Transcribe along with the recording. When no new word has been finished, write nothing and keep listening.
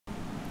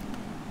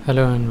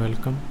Hello and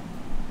welcome,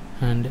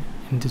 and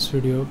in this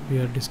video we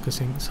are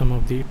discussing some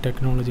of the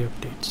technology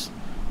updates.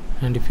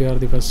 And if you are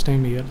the first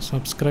time here,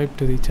 subscribe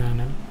to the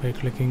channel by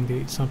clicking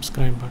the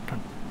subscribe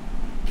button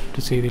to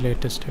see the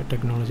latest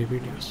technology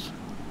videos.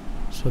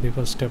 So the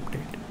first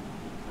update: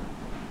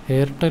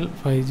 Airtel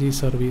 5G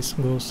service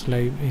goes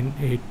live in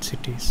 8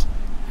 cities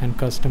and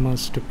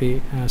customers to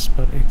pay as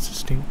per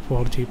existing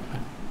 4G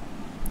plan.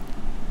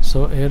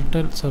 So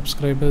Airtel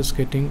subscribers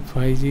getting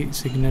 5G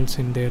signals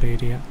in their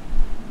area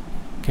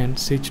can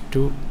switch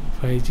to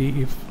 5G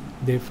if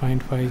they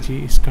find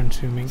 5G is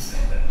consuming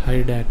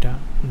high data,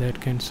 that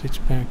can switch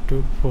back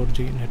to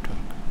 4G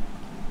network.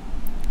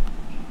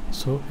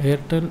 So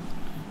Airtel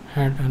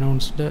had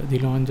announced the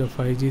launch of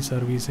 5G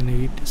service in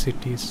 8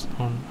 cities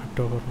on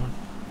October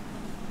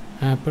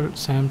 1. Apple,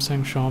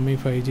 Samsung, Xiaomi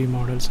 5G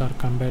models are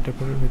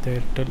compatible with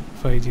Airtel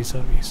 5G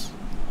service.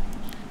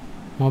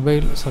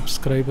 Mobile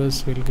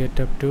subscribers will get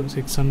up to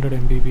 600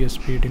 Mbps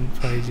speed in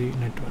 5G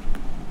network.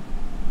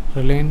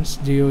 Reliance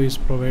Jio is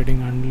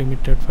providing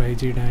unlimited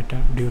 5G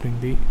data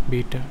during the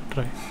beta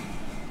trial.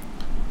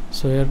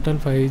 So Airtel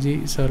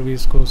 5G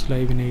service goes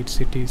live in 8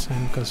 cities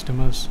and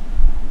customers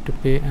to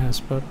pay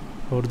as per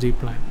 4G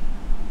plan.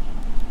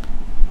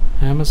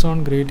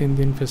 Amazon Great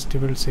Indian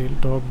Festival Sale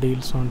top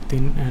deals on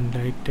thin and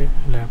light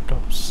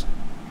laptops.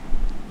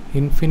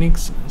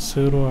 Infinix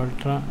Zero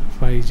Ultra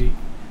 5G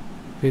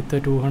with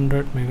a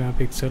 200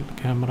 megapixel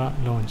camera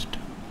launched.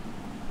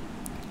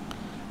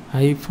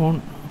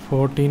 iPhone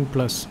 14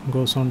 Plus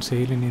goes on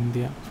sale in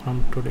India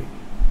from today.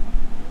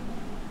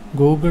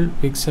 Google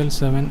Pixel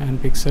 7 and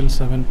Pixel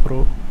 7 Pro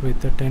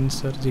with a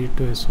Tensor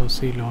G2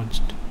 SoC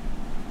launched.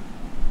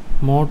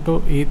 Moto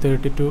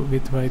E32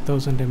 with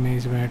 5000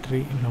 mAh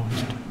battery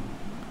launched.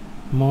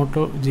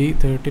 Moto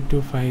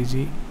G32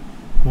 5G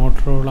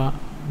Motorola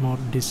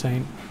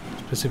design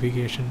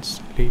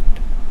specifications leaked.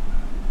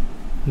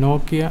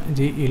 Nokia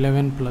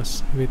G11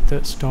 Plus with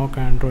a stock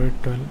Android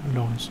 12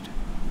 launched.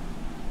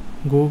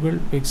 Google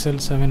Pixel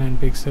 7 and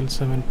Pixel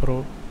 7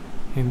 Pro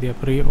in their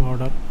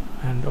pre-order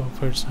and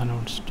offers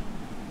announced.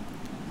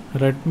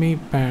 Redmi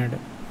Pad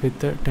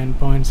with a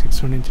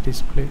 10.61-inch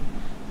display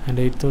and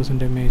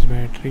 8000 mAh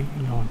battery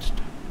launched.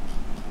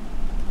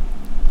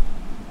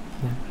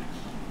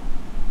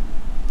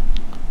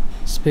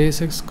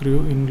 SpaceX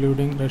crew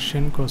including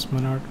Russian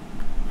cosmonaut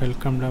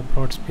welcomed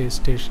aboard space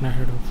station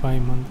ahead of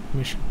 5-month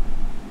mission.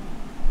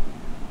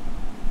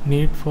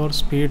 Need for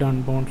Speed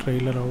Unbound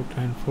trailer out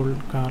and full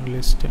car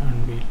list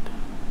unveiled.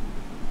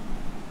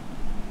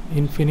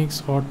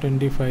 Infinix Hot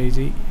 20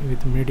 5G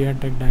with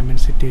MediaTek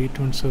Dimensity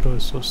 810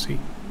 SoC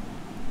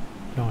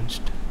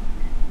launched.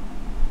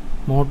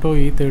 Moto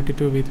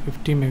E32 with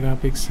 50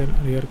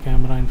 megapixel rear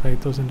camera and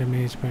 5000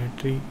 mAh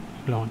battery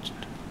launched.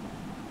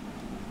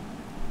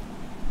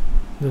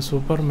 The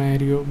Super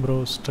Mario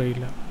Bros.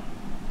 Trailer.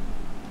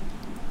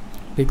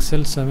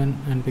 Pixel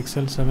 7 and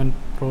Pixel 7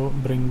 Pro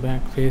bring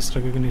back face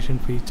recognition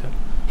feature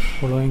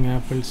following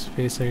Apple's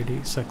Face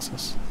ID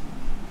success.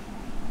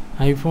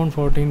 iPhone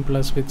 14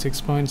 Plus with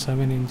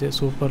 6.7-inch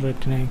Super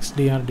Retina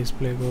XDR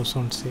display goes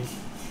on sale.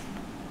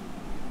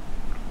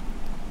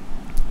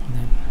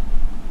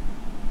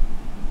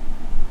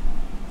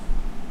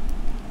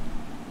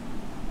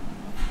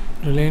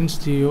 Reliance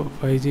Jio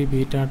 5G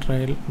beta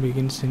trial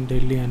begins in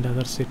Delhi and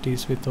other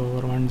cities with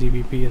over 1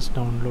 Gbps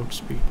download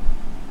speed.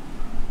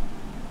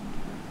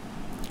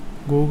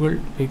 Google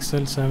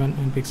Pixel 7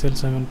 and Pixel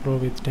 7 Pro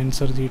with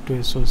Tensor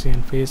G2 SoC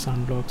and Face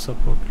Unlock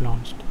support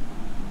launched.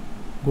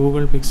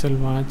 Google Pixel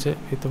Watch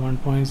with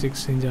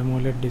 1.6-inch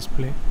AMOLED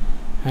display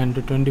and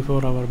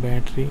 24-hour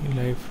battery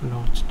life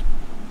launched.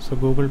 So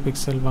Google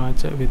Pixel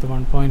Watch with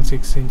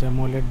 1.6-inch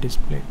AMOLED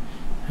display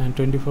and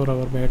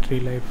 24-hour battery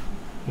life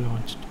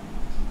launched.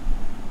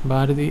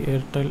 Bharti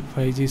Airtel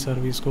 5G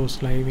service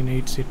goes live in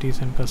 8 cities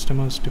and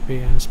customers to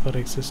pay as per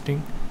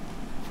existing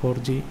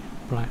 4G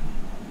plan.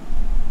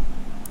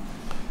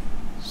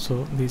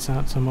 So these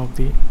are some of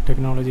the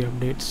technology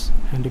updates,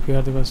 and if you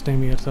are the first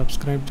time here,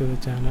 subscribe to the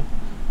channel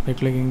by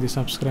clicking the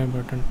subscribe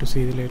button to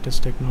see the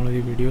latest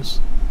technology videos.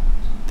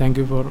 Thank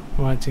you for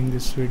watching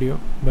this video.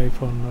 Bye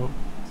for now.